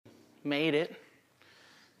made it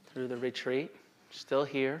through the retreat, still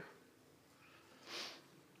here.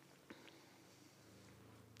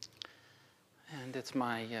 And it's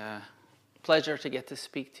my pleasure to get to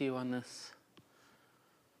speak to you on this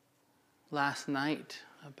last night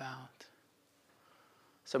about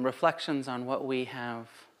some reflections on what we have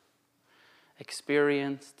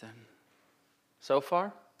experienced and so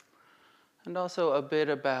far, and also a bit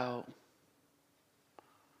about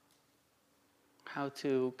how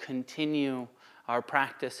to continue our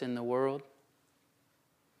practice in the world.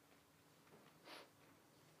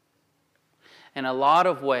 In a lot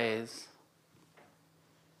of ways,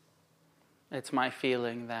 it's my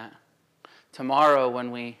feeling that tomorrow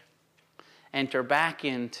when we enter back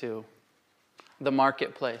into the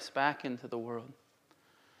marketplace, back into the world,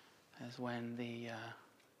 is when the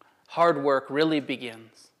hard work really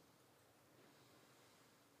begins.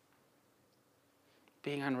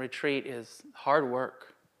 Being on retreat is hard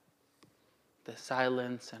work. The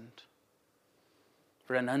silence and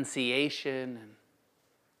renunciation and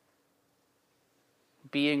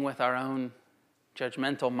being with our own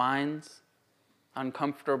judgmental minds,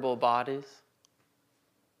 uncomfortable bodies.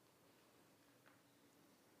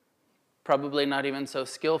 Probably not even so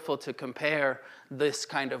skillful to compare this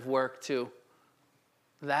kind of work to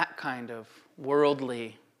that kind of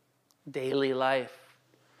worldly, daily life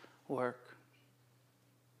work.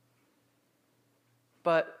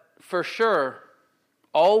 But for sure,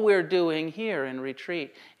 all we're doing here in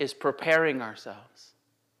retreat is preparing ourselves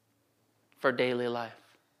for daily life.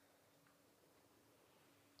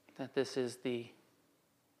 That this is the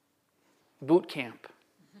boot camp.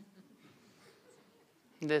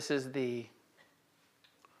 This is the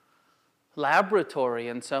laboratory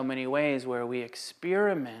in so many ways where we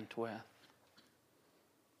experiment with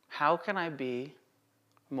how can I be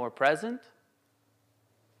more present?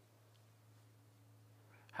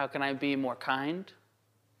 How can I be more kind,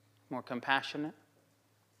 more compassionate?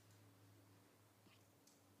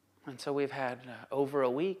 And so we've had over a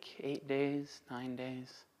week, 8 days, 9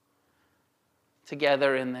 days,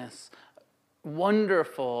 together in this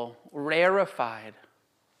wonderful, rarefied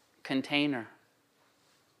container.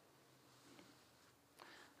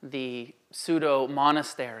 The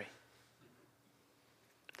pseudo-monastery,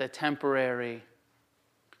 the temporary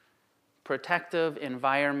protective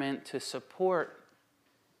environment to support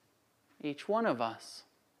each one of us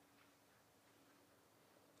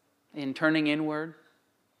in turning inward,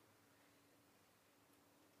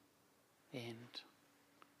 in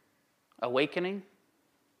awakening.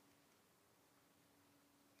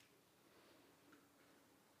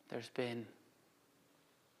 There's been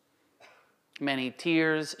many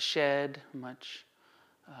tears shed, much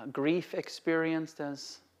grief experienced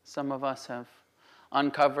as some of us have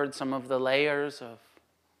uncovered some of the layers of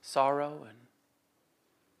sorrow and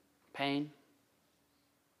pain.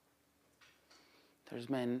 There's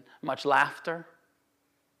been much laughter,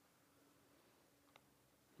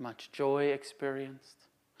 much joy experienced.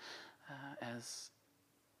 As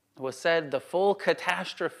was said, the full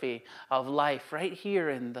catastrophe of life right here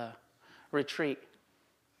in the retreat.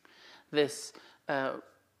 This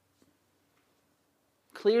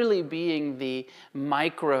clearly being the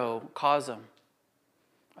microcosm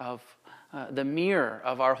of the mirror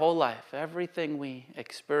of our whole life. Everything we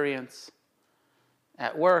experience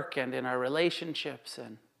at work and in our relationships,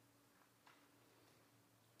 and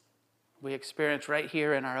we experience right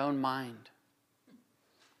here in our own mind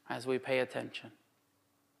as we pay attention.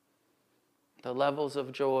 The levels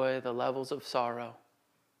of joy, the levels of sorrow,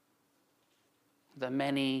 the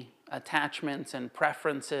many attachments and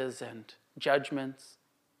preferences and judgments,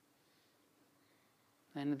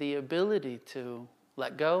 and the ability to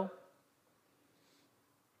let go,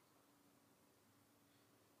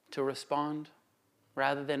 to respond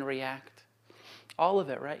rather than react. All of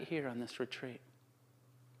it right here on this retreat.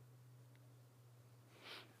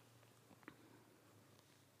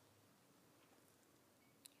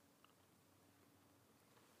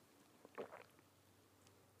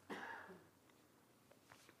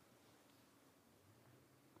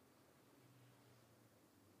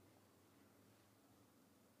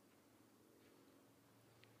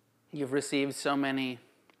 You've received so many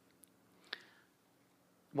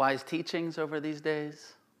wise teachings over these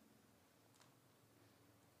days,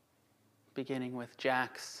 beginning with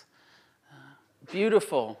Jack's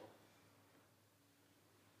beautiful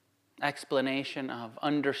explanation of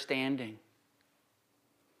understanding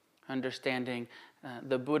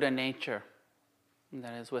the Buddha nature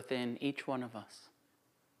that is within each one of us.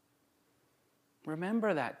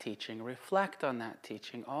 Remember that teaching, reflect on that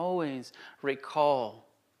teaching, always recall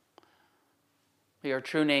your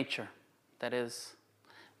true nature, that is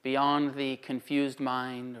beyond the confused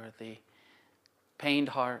mind or the pained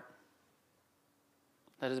heart,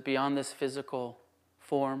 that is beyond this physical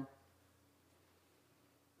form,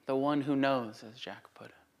 the one who knows, as Jack put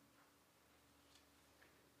it.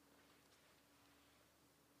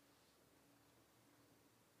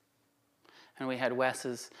 And we had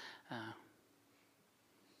Wes's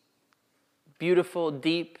beautiful,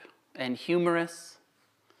 deep, and humorous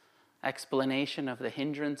explanation of the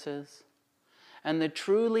hindrances and the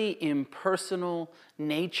truly impersonal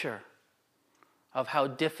nature of how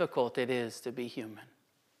difficult it is to be human.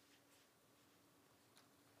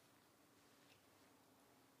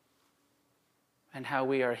 And how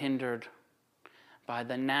we are hindered by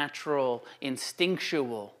the natural,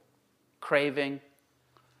 instinctual craving,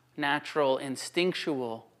 natural,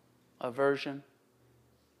 instinctual aversion,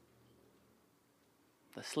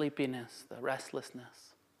 the sleepiness, the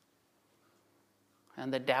restlessness,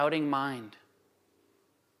 and the doubting mind.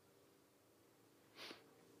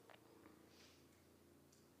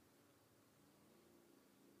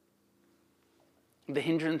 The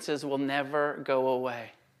hindrances will never go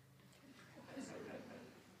away.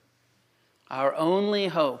 Our only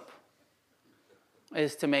hope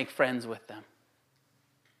is to make friends with them.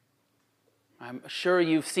 I'm sure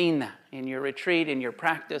you've seen that in your retreat, in your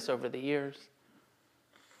practice over the years.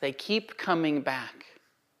 They keep coming back.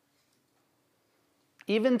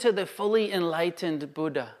 Even to the fully enlightened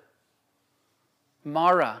Buddha,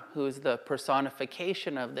 Mara, who is the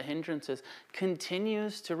personification of the hindrances,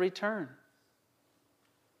 continues to return.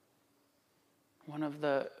 One of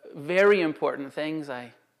the very important things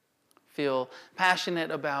I feel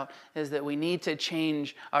passionate about is that we need to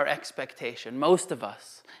change our expectation. Most of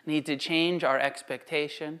us need to change our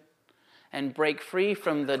expectation and break free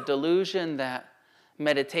from the delusion that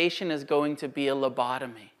meditation is going to be a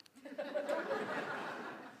lobotomy.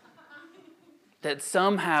 That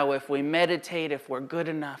somehow if we meditate, if we're good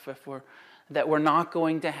enough, that we're not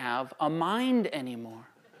going to have a mind anymore.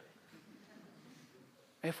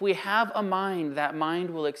 If we have a mind, that mind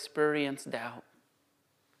will experience doubt.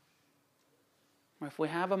 If we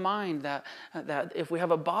have a mind, that if we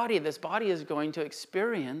have a body, this body is going to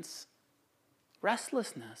experience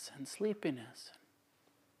restlessness and sleepiness.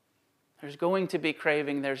 There's going to be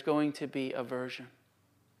craving, there's going to be aversion.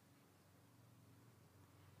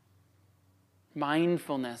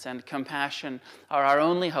 Mindfulness and compassion are our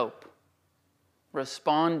only hope.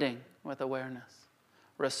 Responding with awareness,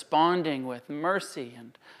 responding with mercy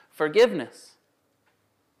and forgiveness.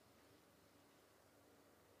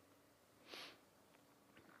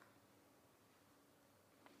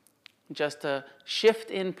 Just a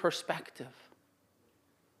shift in perspective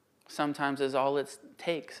sometimes is all it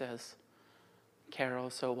takes, as Carol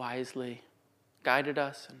so wisely guided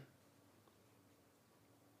us and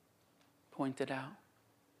pointed out.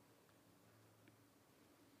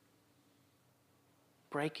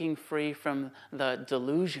 Breaking free from the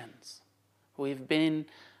delusions. We've been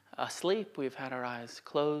asleep, we've had our eyes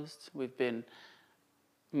closed, we've been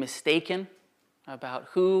mistaken about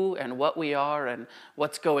who and what we are and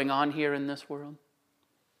what's going on here in this world.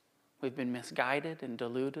 We've been misguided and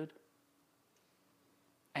deluded.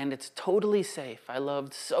 And it's totally safe. I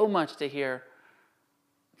loved so much to hear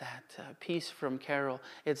that piece from Carol.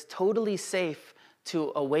 It's totally safe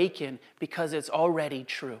to awaken because it's already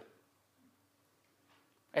true.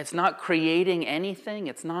 It's not creating anything.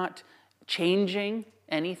 It's not changing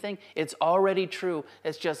anything. It's already true.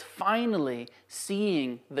 It's just finally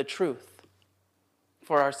seeing the truth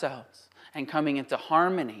for ourselves and coming into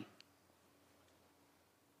harmony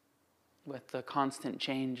with the constant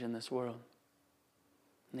change in this world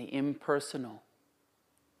and the impersonal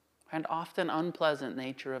and often unpleasant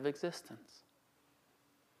nature of existence.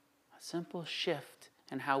 A simple shift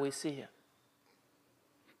in how we see it.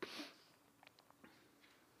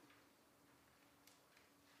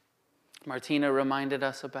 Martina reminded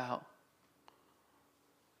us about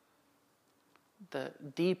the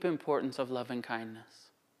deep importance of loving kindness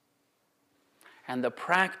and the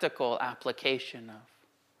practical application of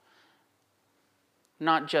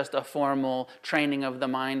not just a formal training of the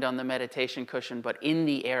mind on the meditation cushion, but in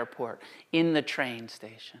the airport, in the train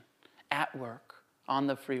station, at work, on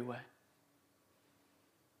the freeway.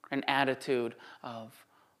 An attitude of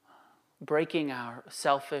breaking our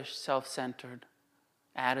selfish, self-centered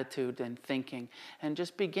attitude and thinking, and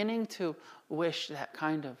just beginning to wish that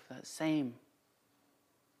same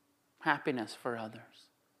happiness for others.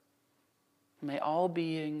 May all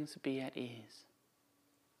beings be at ease.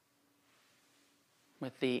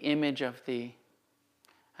 With the image of the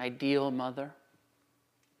ideal mother,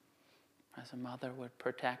 as a mother would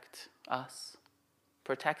protect us,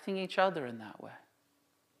 protecting each other in that way.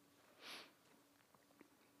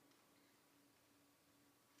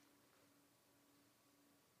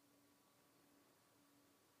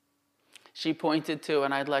 she pointed to,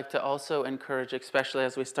 and I'd like to also encourage, especially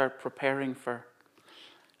as we start preparing for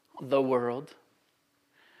the world,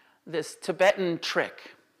 this Tibetan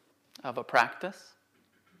trick of a practice,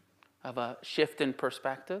 of a shift in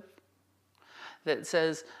perspective, that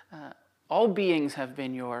says all beings have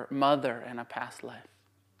been your mother in a past life.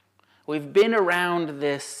 We've been around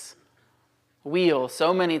this wheel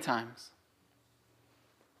so many times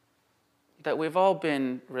that we've all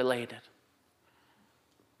been related.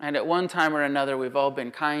 And at one time or another, we've all been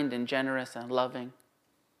kind and generous and loving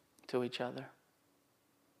to each other.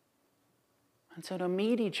 And so to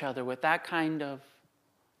meet each other with that kind of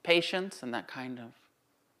patience and that kind of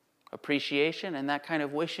appreciation and that kind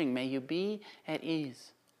of wishing, may you be at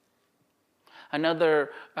ease. Another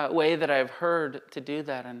way that I've heard to do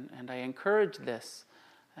that, and I encourage this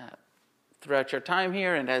throughout your time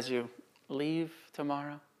here and as you leave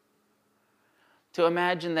tomorrow, to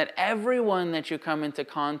imagine that everyone that you come into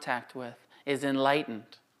contact with is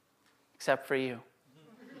enlightened, except for you.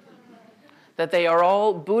 That they are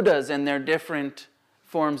all Buddhas in their different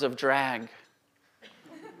forms of drag,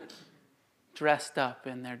 dressed up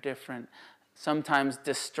in their different, sometimes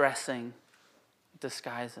distressing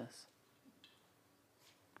disguises.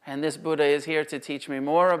 And this Buddha is here to teach me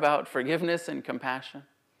more about forgiveness and compassion.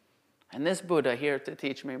 And this Buddha here to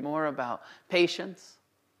teach me more about patience,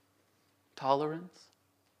 tolerance,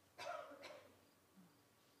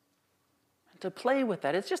 and to play with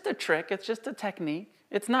that. It's just a trick. It's just a technique.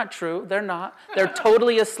 It's not true. They're not. They're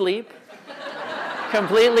totally asleep,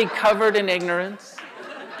 completely covered in ignorance.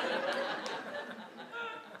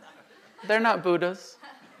 They're not Buddhas.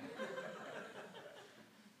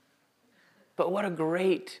 But what a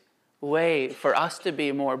great way for us to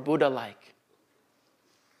be more Buddha-like,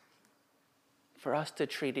 for us to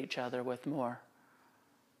treat each other with more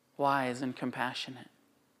wise and compassionate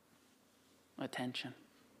attention.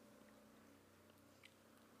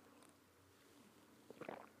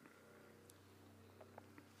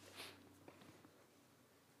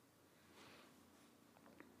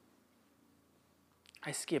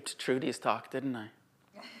 I skipped Trudy's talk, didn't I?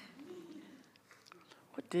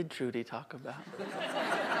 What did Trudy talk about?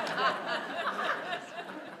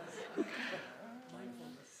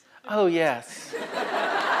 Oh, yes.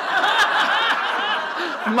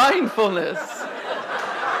 Mindfulness.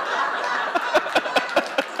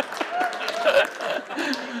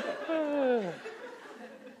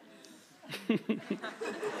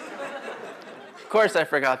 Of course I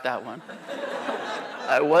forgot that one.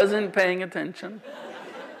 I wasn't paying attention.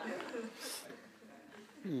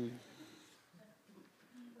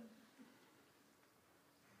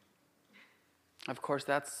 Of course,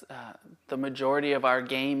 that's the majority of our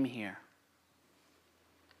game here.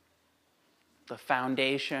 The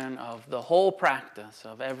foundation of the whole practice,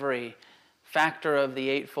 of every factor of the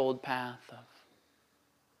Eightfold Path, of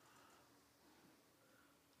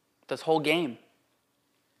this whole game.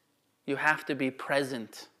 You have to be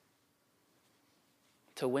present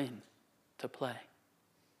to win, to play,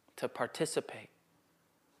 to participate.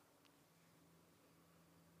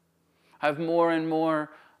 I've more and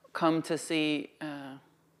more come to see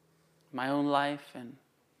my own life and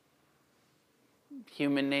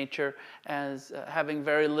human nature as having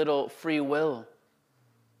very little free will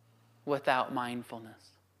without mindfulness.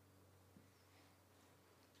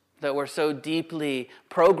 That we're so deeply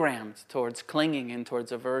programmed towards clinging and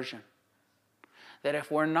towards aversion, that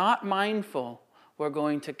if we're not mindful, we're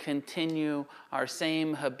going to continue our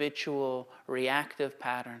same habitual reactive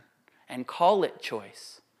pattern and call it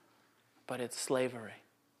choice, but it's slavery.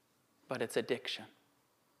 But it's addiction.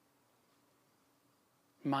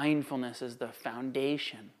 Mindfulness is the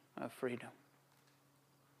foundation of freedom.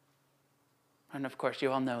 And of course,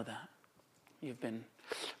 you all know that. You've been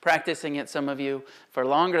practicing it, some of you, for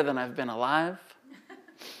longer than I've been alive.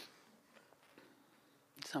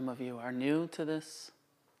 Some of you are new to this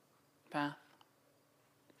path.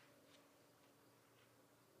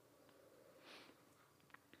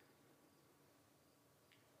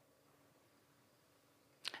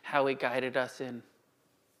 How he guided us in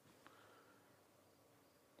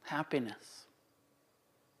happiness.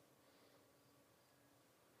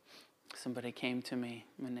 Somebody came to me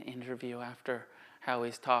in an interview after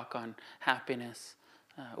Howie's talk on happiness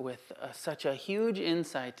with such a huge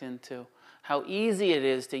insight into how easy it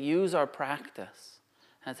is to use our practice,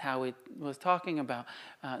 as Howie was talking about,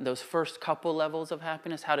 those first couple levels of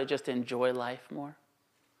happiness, how to just enjoy life more.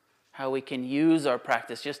 How we can use our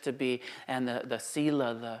practice just to be, and the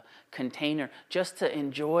sila, the container, just to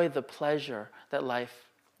enjoy the pleasure that life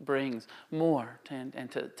brings more, and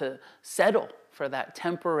to settle for that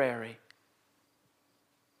temporary,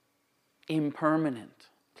 impermanent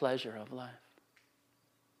pleasure of life.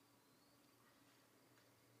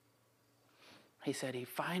 He said he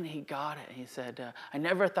finally got it. He said, I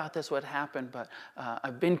never thought this would happen, but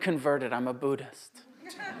I've been converted. I'm a Buddhist.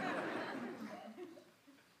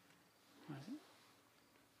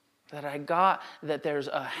 That I got that there's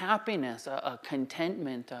a happiness, a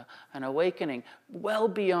contentment, an awakening well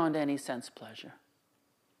beyond any sense pleasure.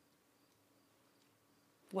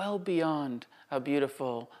 Well beyond a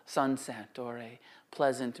beautiful sunset or a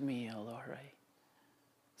pleasant meal or a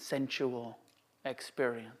sensual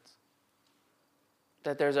experience.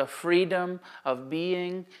 That there's a freedom of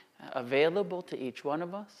being available to each one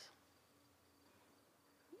of us.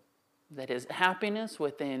 That is happiness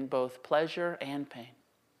within both pleasure and pain.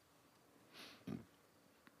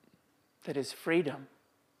 That is freedom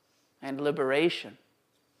and liberation,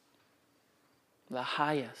 the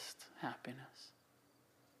highest happiness,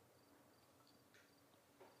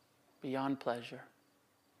 beyond pleasure.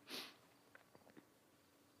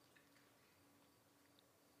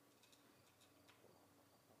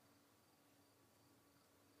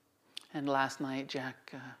 And last night,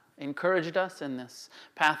 Jack encouraged us in this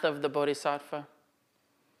path of the Bodhisattva.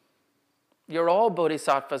 You're all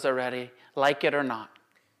Bodhisattvas already, like it or not.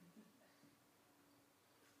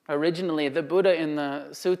 Originally, the Buddha in the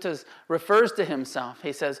suttas refers to himself.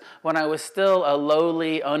 He says, when I was still a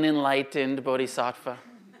lowly, unenlightened Bodhisattva.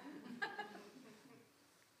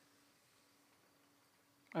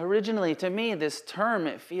 Originally, to me, this term,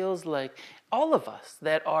 it feels like all of us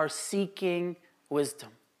that are seeking wisdom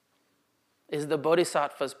is the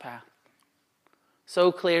Bodhisattva's path.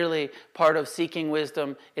 So clearly, part of seeking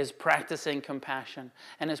wisdom is practicing compassion,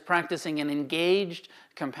 and is practicing an engaged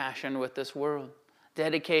compassion with this world.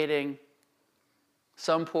 Dedicating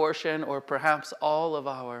some portion or perhaps all of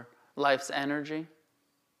our life's energy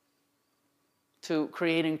to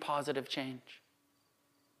creating positive change.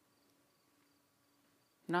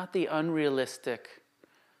 Not the unrealistic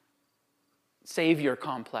savior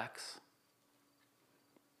complex,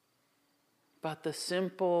 but the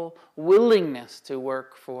simple willingness to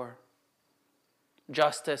work for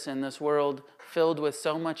justice in this world filled with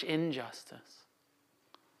so much injustice.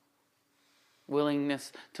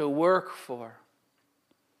 Willingness to work for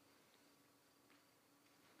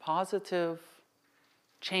positive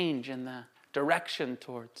change in the direction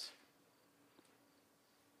towards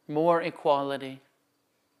more equality,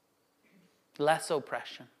 less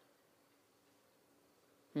oppression,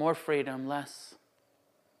 more freedom, less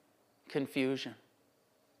confusion,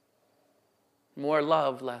 more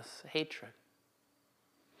love, less hatred.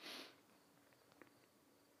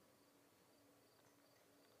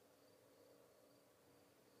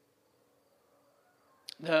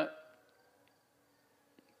 The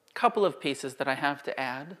couple of pieces that I have to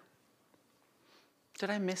add.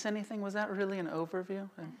 Did I miss anything? Was that really an overview?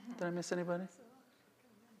 Did I miss anybody?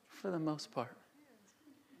 For the most part.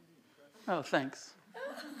 Oh, thanks.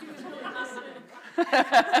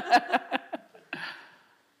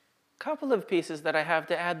 Couple of pieces that I have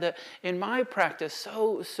to add that in my practice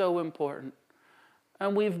so important.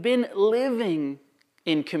 And we've been living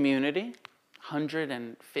in community,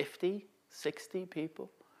 150, 60 people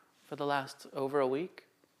for the last over a week.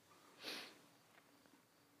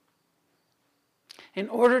 In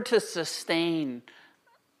order to sustain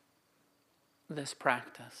this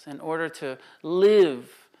practice, in order to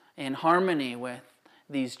live in harmony with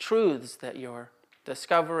these truths that you're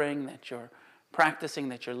discovering, that you're practicing,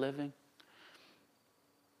 that you're living,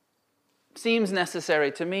 seems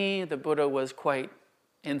necessary to me. The Buddha was quite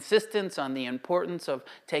insistent on the importance of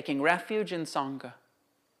taking refuge in Sangha,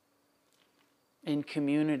 in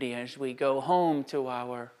community as we go home to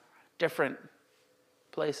our different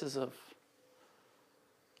places of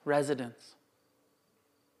residence.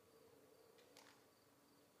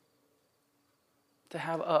 To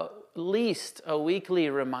have at least a weekly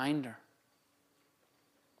reminder.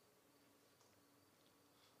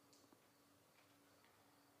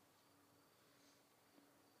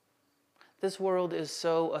 This world is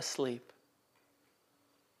so asleep.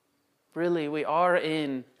 Really, we are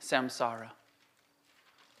in samsara.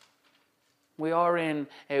 We are in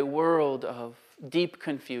a world of deep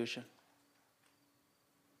confusion.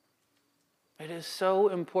 It is so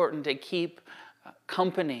important to keep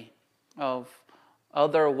company of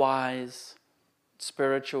other wise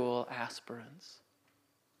spiritual aspirants.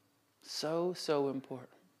 So important.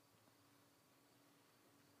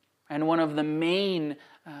 And one of the main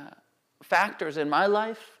factors in my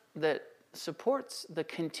life that supports the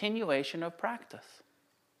continuation of practice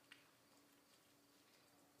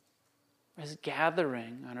is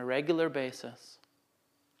gathering on a regular basis.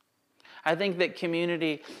 I think that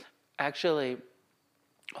community actually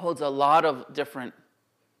holds a lot of different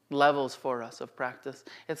levels for us of practice.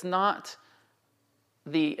 It's not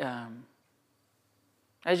the,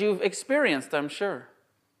 as you've experienced, I'm sure,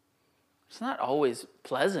 it's not always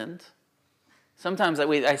pleasant. Sometimes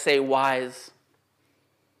I say wise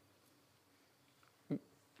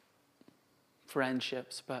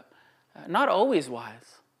friendships, but not always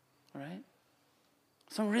wise, right?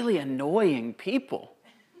 Some really annoying people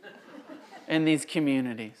in these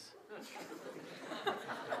communities.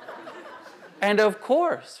 And of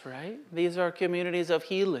course, right, these are communities of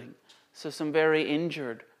healing, so some very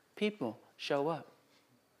injured people show up.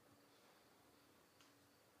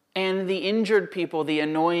 And the injured people, the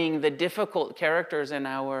annoying, the difficult characters in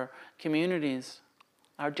our communities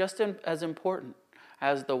are just as important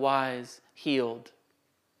as the wise, healed.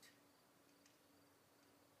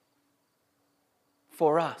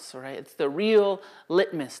 For us, right? It's the real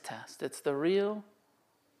litmus test. It's the real.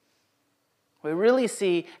 We really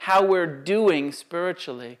see how we're doing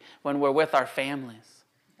spiritually when we're with our families.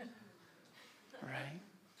 Right?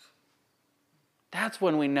 That's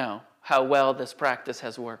when we know how well this practice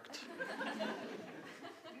has worked.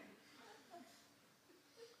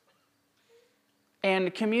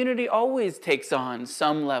 And community always takes on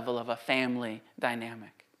some level of a family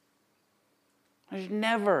dynamic. There's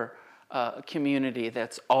never a community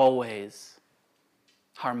that's always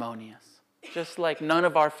harmonious. Just like none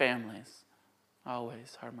of our families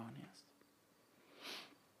always harmonious.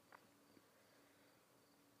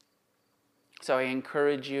 So I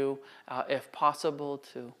encourage you, if possible,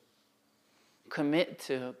 to commit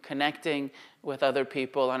to connecting with other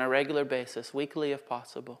people on a regular basis, weekly if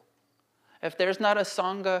possible. If there's not a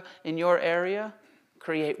Sangha in your area,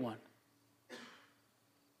 create one.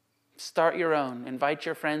 Start your own. Invite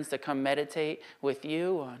your friends to come meditate with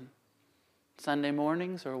you on Sunday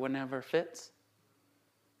mornings or whenever fits.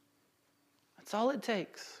 That's all it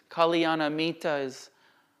takes. Kalyana Mita is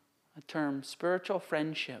a term, spiritual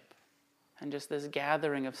friendship. And just this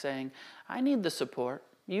gathering of saying, I need the support.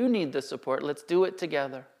 You need the support. Let's do it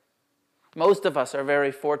together. Most of us are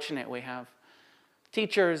very fortunate. We have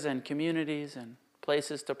teachers and communities and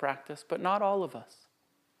places to practice, but not all of us.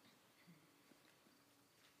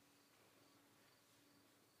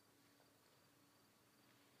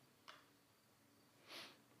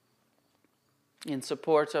 In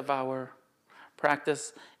support of our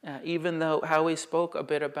practice, even though Howie spoke a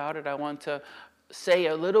bit about it, I want to say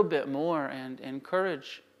a little bit more and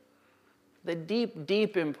encourage the deep,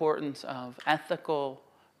 deep importance of ethical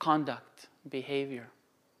conduct, behavior,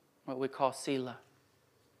 what we call sila.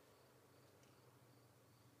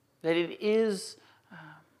 That it is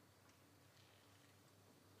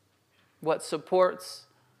what supports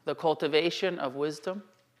the cultivation of wisdom,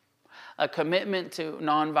 a commitment to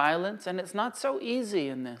nonviolence, and it's not so easy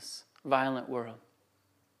in this violent world.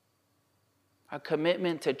 A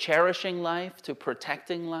commitment to cherishing life, to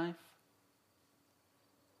protecting life.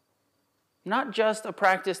 Not just a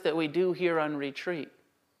practice that we do here on retreat,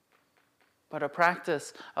 but a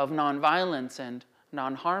practice of nonviolence and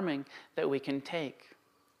non-harming that we can take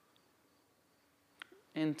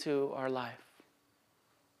into our life.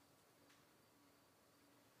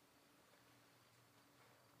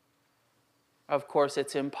 Of course,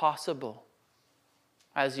 it's impossible,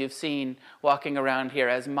 as you've seen walking around here,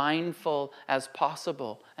 as mindful as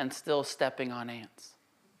possible and still stepping on ants.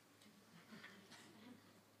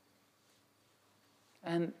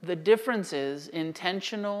 And the difference is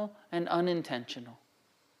intentional and unintentional.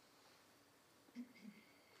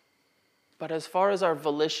 But as far as our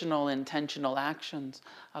volitional, intentional actions,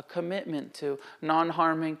 a commitment to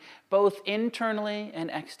non-harming both internally and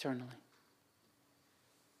externally.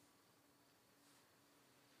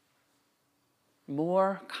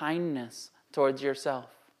 More kindness towards yourself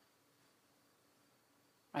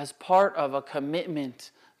as part of a commitment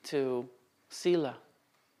to sila.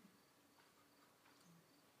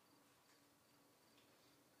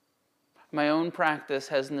 My own practice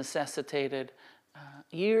has necessitated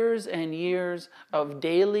years and years of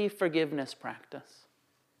daily forgiveness practice.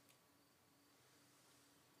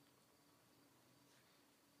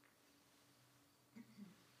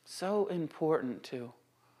 So important to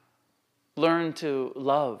learn to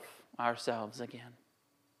love ourselves again.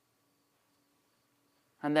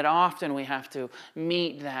 And that often we have to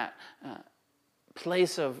meet that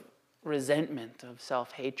place of resentment, of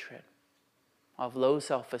self-hatred, of low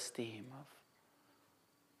self-esteem, of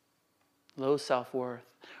low self-worth,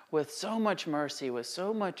 with so much mercy, with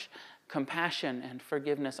so much compassion and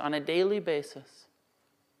forgiveness on a daily basis.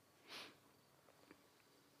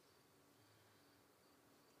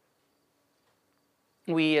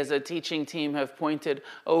 We as a teaching team have pointed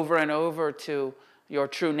over and over to, your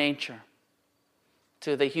true nature,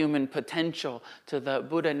 to the human potential, to the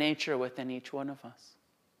Buddha nature within each one of us.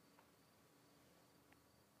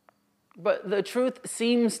 But the truth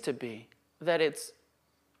seems to be that it's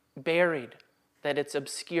buried, that it's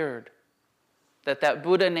obscured, that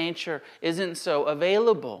Buddha nature isn't so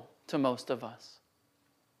available to most of us.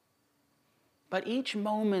 But each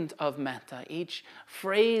moment of metta, each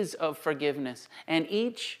phrase of forgiveness, and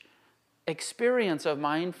each experience of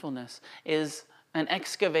mindfulness is an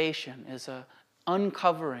excavation, is an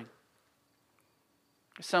uncovering.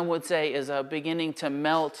 Some would say is a beginning to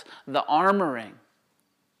melt the armoring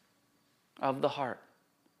of the heart.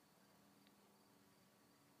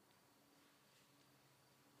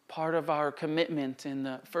 Part of our commitment in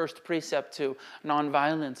the first precept to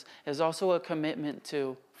nonviolence is also a commitment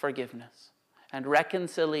to forgiveness and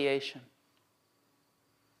reconciliation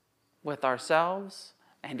with ourselves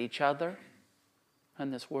and each other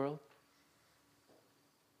and this world.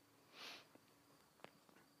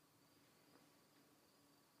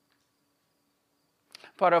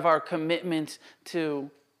 Part of our commitment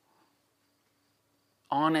to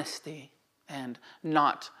honesty and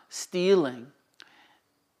not stealing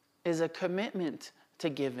is a commitment to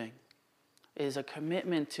giving, is a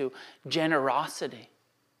commitment to generosity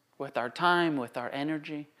with our time, with our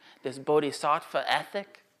energy, this bodhisattva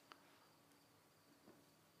ethic.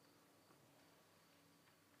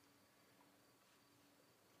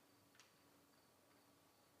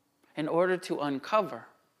 In order to uncover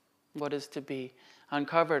what is to be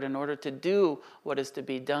uncovered, in order to do what is to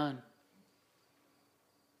be done.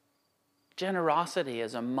 Generosity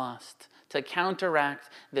is a must to counteract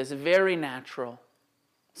this very natural,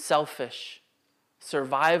 selfish,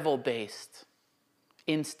 survival-based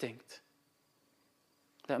instinct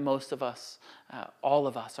that most of us, all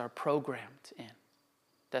of us, are programmed in.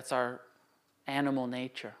 That's our animal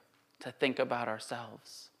nature, to think about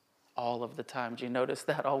ourselves all of the time. Do you notice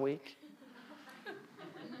that all week?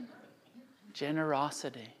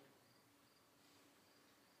 Generosity.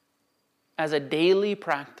 As a daily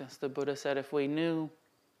practice, the Buddha said, if we knew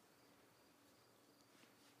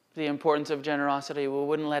the importance of generosity, we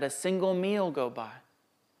wouldn't let a single meal go by.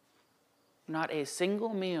 Not a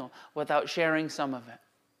single meal without sharing some of it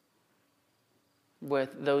with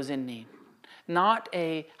those in need. Not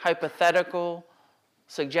a hypothetical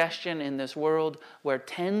suggestion in this world where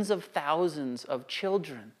tens of thousands of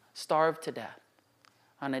children starve to death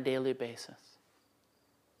on a daily basis.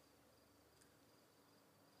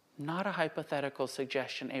 Not a hypothetical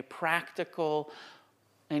suggestion, a practical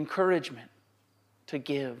encouragement to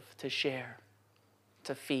give, to share,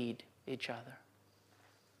 to feed each other.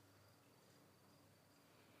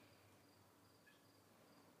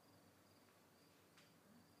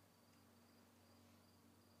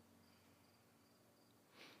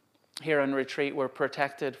 Here on retreat, we're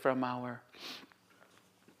protected from our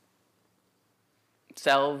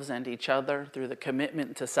selves and each other through the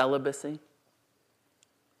commitment to celibacy.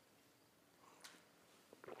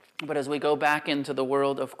 But as we go back into the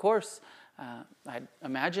world, of course, I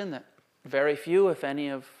imagine that very few, if any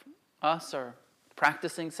of us, are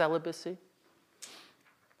practicing celibacy.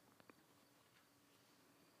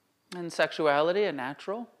 And sexuality, a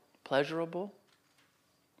natural, pleasurable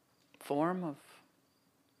form of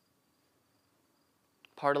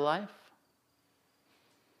part of life.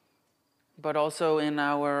 But also in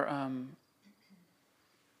our,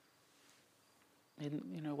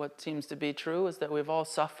 what seems to be true is that we've all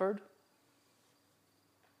suffered,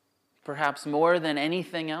 perhaps more than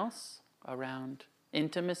anything else, around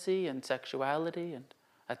intimacy and sexuality and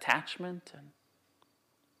attachment. And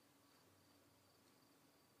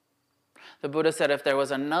the Buddha said if there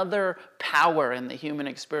was another power in the human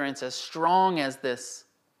experience as strong as this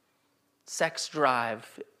sex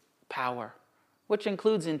drive power, which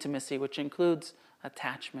includes intimacy, which includes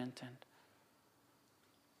attachment, and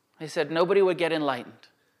he said nobody would get enlightened.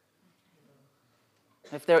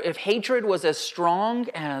 If hatred was as strong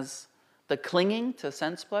as the clinging to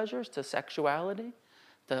sense pleasures, to sexuality,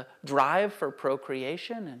 the drive for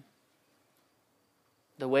procreation, and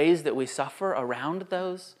the ways that we suffer around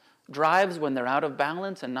those drives when they're out of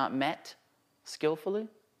balance and not met skillfully,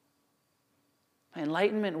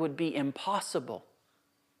 enlightenment would be impossible.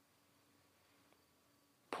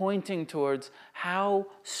 Pointing towards how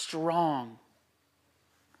strong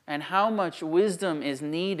and how much wisdom is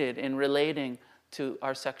needed in relating to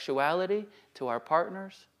our sexuality, to our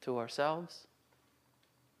partners, to ourselves.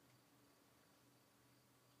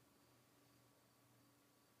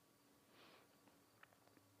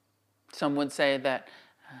 Some would say that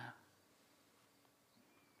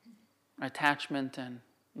attachment and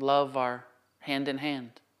love are hand in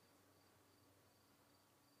hand.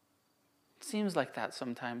 Seems like that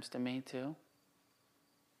sometimes to me too.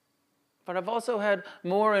 But I've also had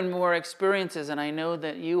more and more experiences, and I know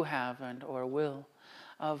that you have or will,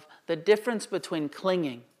 of the difference between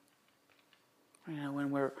clinging,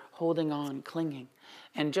 when we're holding on, clinging,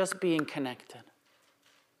 and just being connected.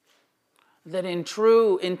 That in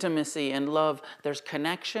true intimacy and love, there's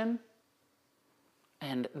connection,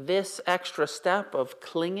 and this extra step of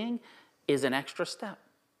clinging is an extra step.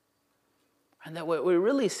 And that what we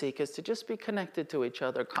really seek is to just be connected to each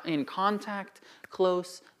other, in contact,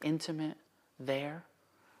 close, intimate, there,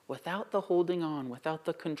 without the holding on, without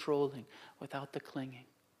the controlling, without the clinging.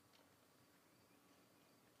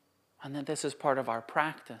 And that this is part of our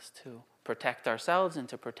practice to protect ourselves and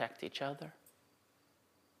to protect each other.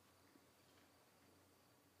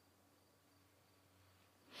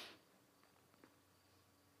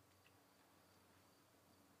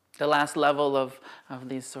 The last level of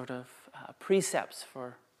these sort of precepts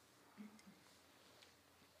for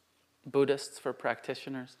Buddhists, for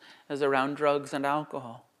practitioners, is around drugs and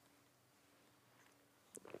alcohol.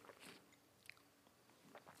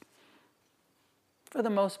 For the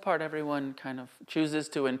most part, everyone kind of chooses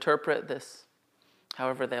to interpret this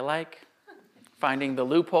however they like, finding the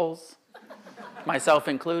loopholes, myself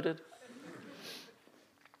included.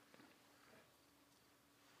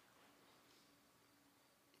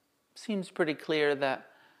 Seems pretty clear that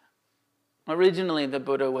originally the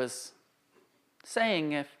Buddha was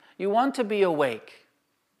saying, if you want to be awake,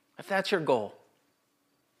 if that's your goal,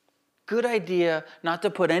 good idea not to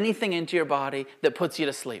put anything into your body that puts you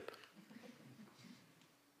to sleep.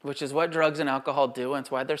 Which is what drugs and alcohol do, and it's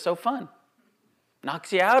why they're so fun.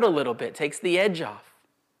 Knocks you out a little bit, takes the edge off.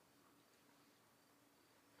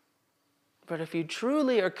 But if you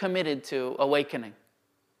truly are committed to awakening,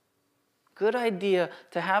 good idea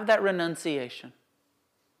to have that renunciation.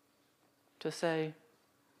 To say,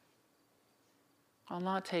 I'll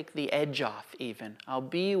not take the edge off even. I'll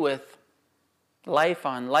be with life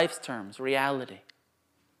on life's terms, reality,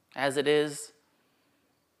 as it is,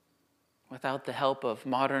 without the help of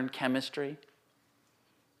modern chemistry,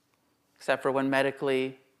 except for when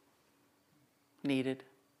medically needed.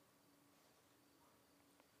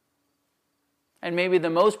 And maybe the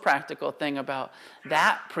most practical thing about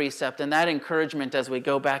that precept and that encouragement as we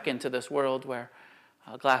go back into this world where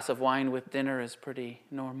a glass of wine with dinner is pretty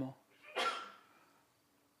normal,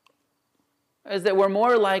 is that we're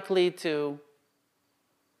more likely to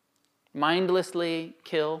mindlessly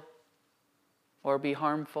kill or be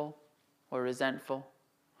harmful or resentful.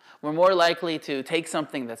 We're more likely to take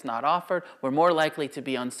something that's not offered. We're more likely to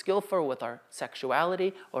be unskillful with our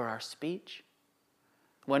sexuality or our speech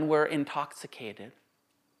when we're intoxicated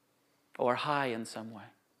or high in some way.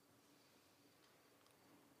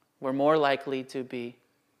 We're more likely to be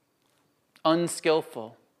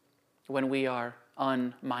unskillful when we are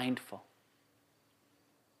unmindful.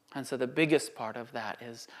 And so the biggest part of that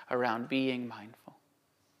is around being mindful.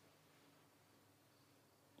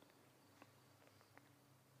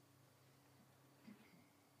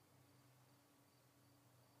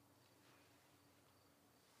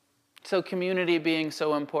 So community being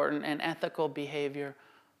so important and ethical behavior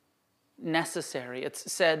necessary.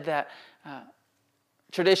 It's said that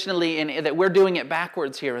traditionally that we're doing it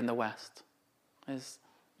backwards here in the West, is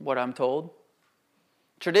what I'm told.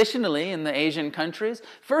 Traditionally in the Asian countries,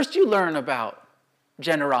 first you learn about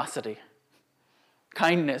generosity,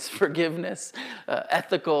 kindness, forgiveness,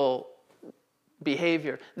 ethical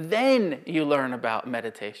behavior. Then you learn about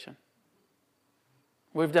meditation.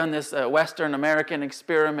 We've done this Western American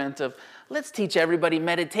experiment of let's teach everybody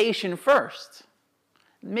meditation first.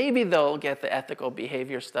 Maybe they'll get the ethical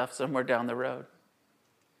behavior stuff somewhere down the road.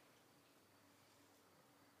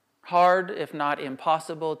 Hard, if not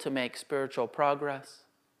impossible, to make spiritual progress.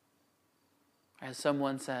 As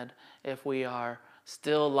someone said, if we are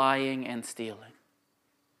still lying and stealing.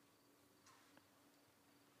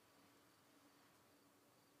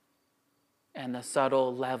 And the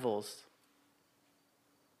subtle levels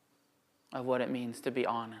of what it means to be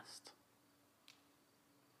honest,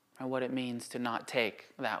 and what it means to not take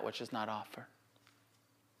that which is not offered.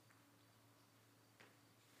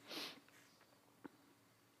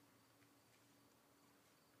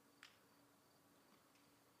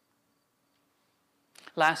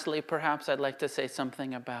 Lastly, perhaps I'd like to say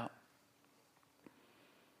something about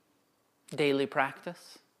daily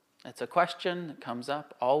practice. It's a question that comes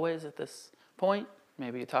up always at this point.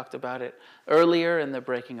 Maybe you talked about it earlier in the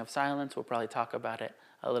breaking of silence. We'll probably talk about it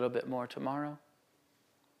a little bit more tomorrow.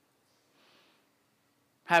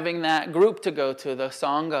 Having that group to go to, the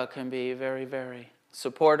Sangha, can be very, very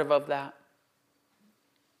supportive of that.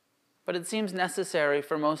 But it seems necessary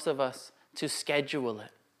for most of us to schedule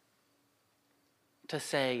it. To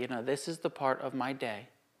say, this is the part of my day.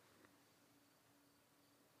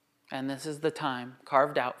 And this is the time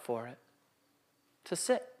carved out for it. To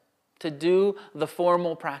sit. To do the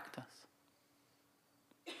formal practice.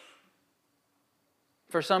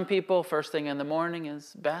 For some people, first thing in the morning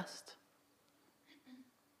is best.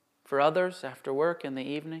 For others, after work in the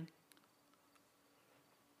evening.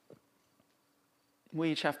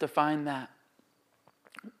 We each have to find that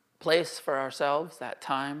place for ourselves, that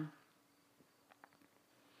time.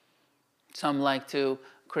 Some like to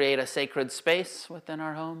create a sacred space within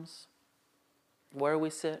our homes where we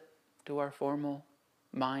sit, do our formal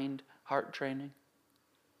mind, heart training.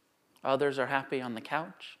 Others are happy on the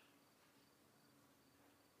couch.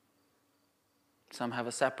 Some have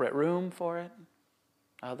a separate room for it.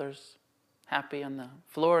 Others happy on the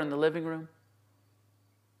floor in the living room.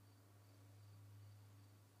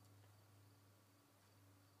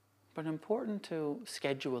 But important to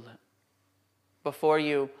schedule it before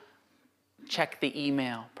you check the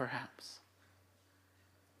email, perhaps.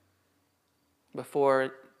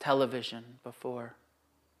 Before television, before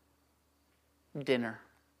dinner.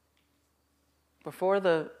 Before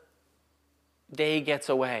the day gets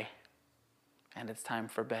away and it's time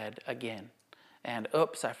for bed again. And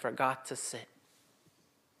oops, I forgot to sit.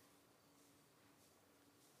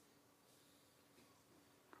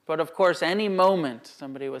 But of course, any moment,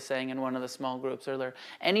 somebody was saying in one of the small groups earlier,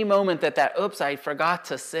 any moment that oops, I forgot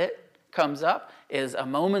to sit comes up is a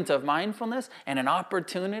moment of mindfulness and an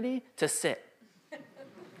opportunity to sit.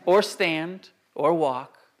 Or stand, or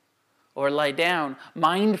walk, or lie down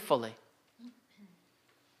mindfully.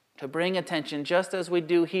 To bring attention, just as we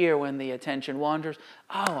do here when the attention wanders.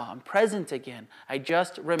 Oh, I'm present again. I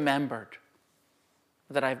just remembered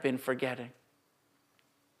that I've been forgetting.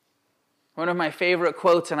 One of my favorite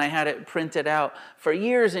quotes, and I had it printed out for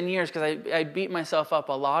years and years because I beat myself up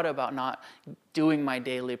a lot about not doing my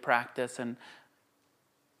daily practice. And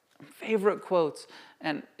favorite quotes,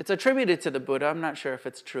 and it's attributed to the Buddha. I'm not sure if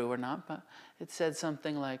it's true or not, but it said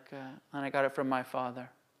something like, and I got it from my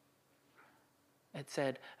father. It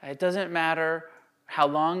said, it doesn't matter how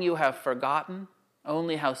long you have forgotten,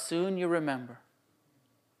 only how soon you remember.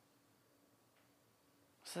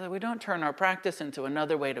 So that we don't turn our practice into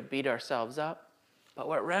another way to beat ourselves up. But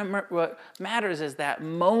what matters is that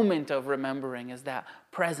moment of remembering, is that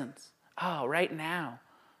presence. Oh, right now.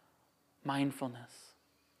 Mindfulness.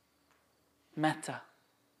 Metta.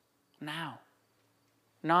 Now.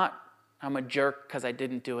 Not, I'm a jerk because I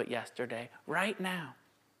didn't do it yesterday. Right now.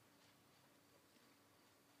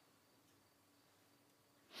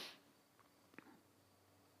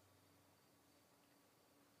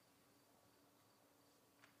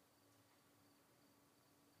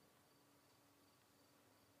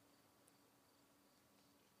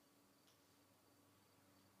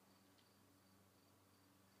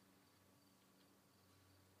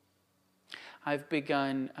 I've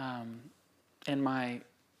begun in my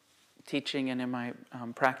teaching and in my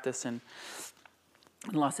practice in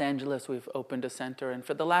Los Angeles, we've opened a center. And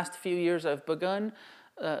for the last few years, I've begun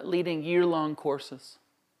leading year-long courses.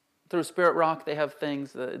 Through Spirit Rock, they have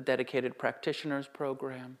things, the dedicated practitioners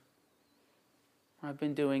program. I've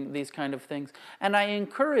been doing these kind of things. And I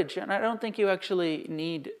encourage, and I don't think you actually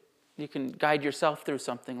need, you can guide yourself through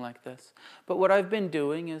something like this. But what I've been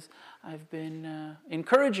doing is I've been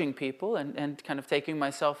encouraging people and kind of taking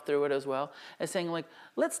myself through it as well, as saying, like,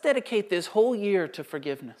 let's dedicate this whole year to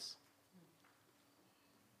forgiveness.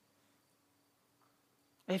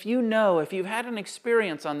 If you've had an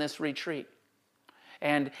experience on this retreat,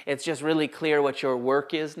 and it's just really clear what your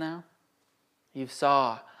work is now, you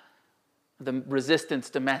saw the resistance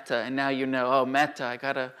to metta, and now you know, oh, metta, I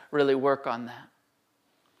got to really work on that.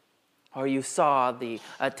 Or you saw the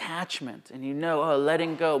attachment, and you know, oh,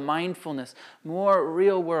 letting go, mindfulness, more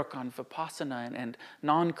real work on vipassana and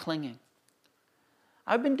non-clinging.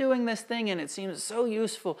 I've been doing this thing, and it seems so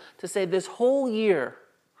useful to say this whole year,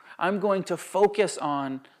 I'm going to focus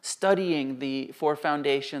on studying the 4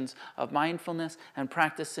 foundations of mindfulness and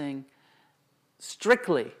practicing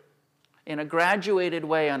strictly in a graduated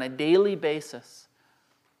way on a daily basis,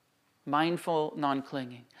 mindful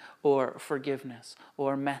non-clinging, or forgiveness,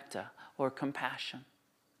 or metta, or compassion,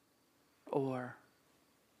 or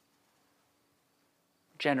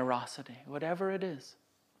generosity, whatever it is.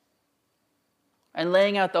 And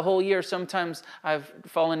laying out the whole year, sometimes I've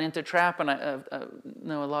fallen into trap, and I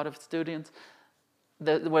know a lot of students,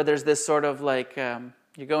 where there's this sort of like,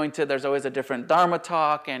 there's always a different Dharma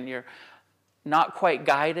talk, and you're not quite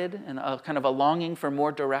guided, and a kind of a longing for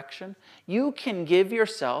more direction. You can give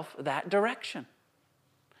yourself that direction.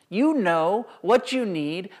 You know what you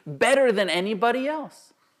need better than anybody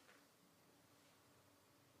else.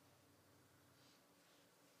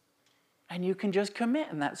 And you can just commit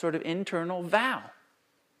in that sort of internal vow.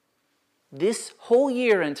 This whole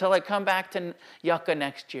year until I come back to Yucca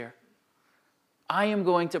next year, I am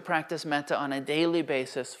going to practice metta on a daily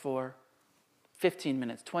basis for 15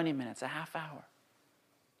 minutes, 20 minutes, a half hour.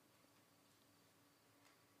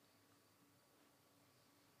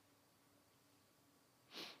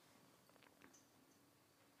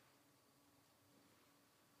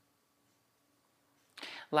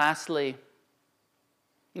 Lastly,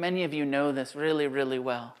 many of you know this really, really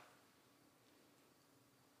well.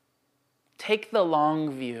 Take the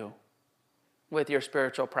long view with your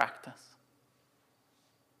spiritual practice.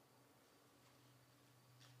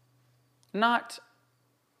 Not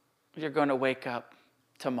you're going to wake up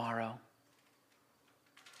tomorrow.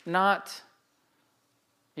 Not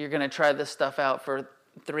you're going to try this stuff out for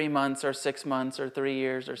 3 months or 6 months or 3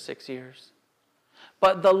 years or 6 years.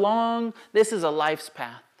 But this is a life's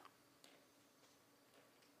path.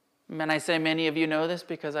 And I say many of you know this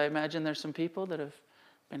because I imagine there's some people that have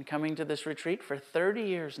been coming to this retreat for 30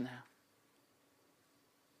 years now.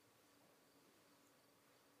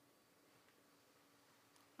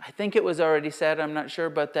 I think it was already said, I'm not sure,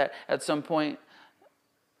 but that at some point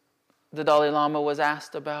the Dalai Lama was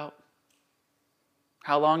asked about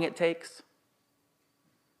how long it takes.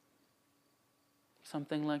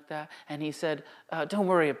 Something like that. And he said, don't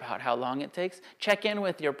worry about how long it takes. Check in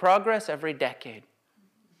with your progress every decade.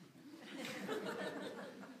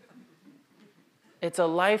 It's a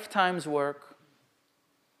lifetime's work.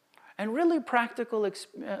 And really practical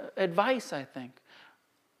advice, I think.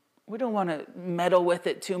 We don't want to meddle with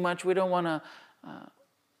it too much. We don't want to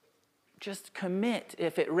just commit.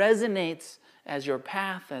 If it resonates as your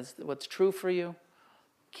path, as what's true for you,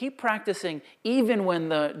 keep practicing even when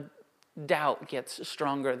the doubt gets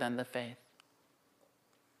stronger than the faith.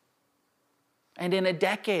 And in a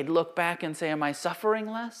decade, look back and say, am I suffering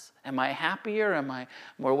less? Am I happier? Am I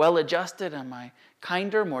more well-adjusted? Am I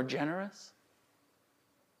kinder, more generous?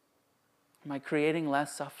 Am I creating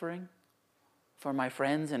less suffering for my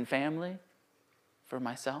friends and family, for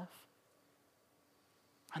myself?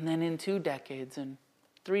 And then in 2 decades, and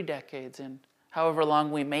 3 decades, and however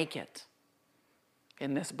long we make it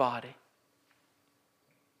in this body,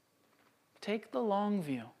 take the long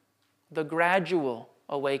view, the gradual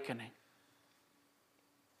awakening.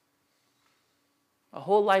 A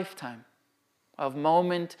whole lifetime of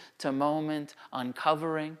moment to moment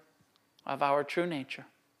uncovering of our true nature.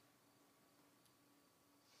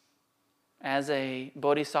 As a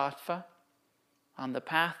bodhisattva on the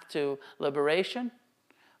path to liberation,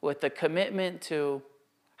 with the commitment to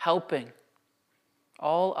helping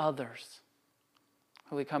all others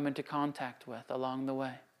who we come into contact with along the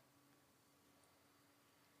way,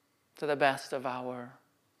 to the best of our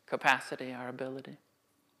capacity, our ability.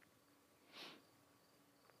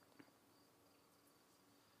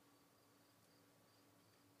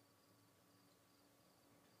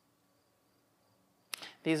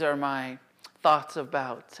 These are my thoughts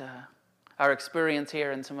about our experience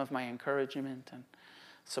here and some of my encouragement and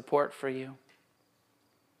support for you.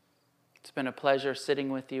 It's been a pleasure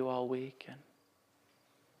sitting with you all week, and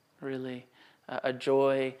really a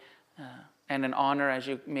joy and an honor, as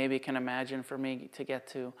you maybe can imagine, for me to get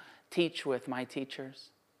to teach with my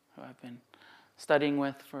teachers, who I've been studying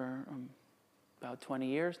with for about 20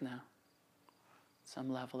 years now,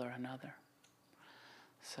 some level or another.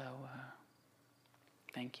 So,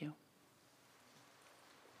 thank you.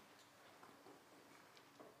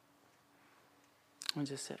 I'll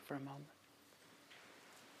just sit for a moment.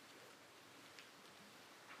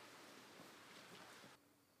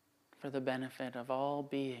 For the benefit of all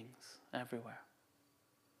beings everywhere.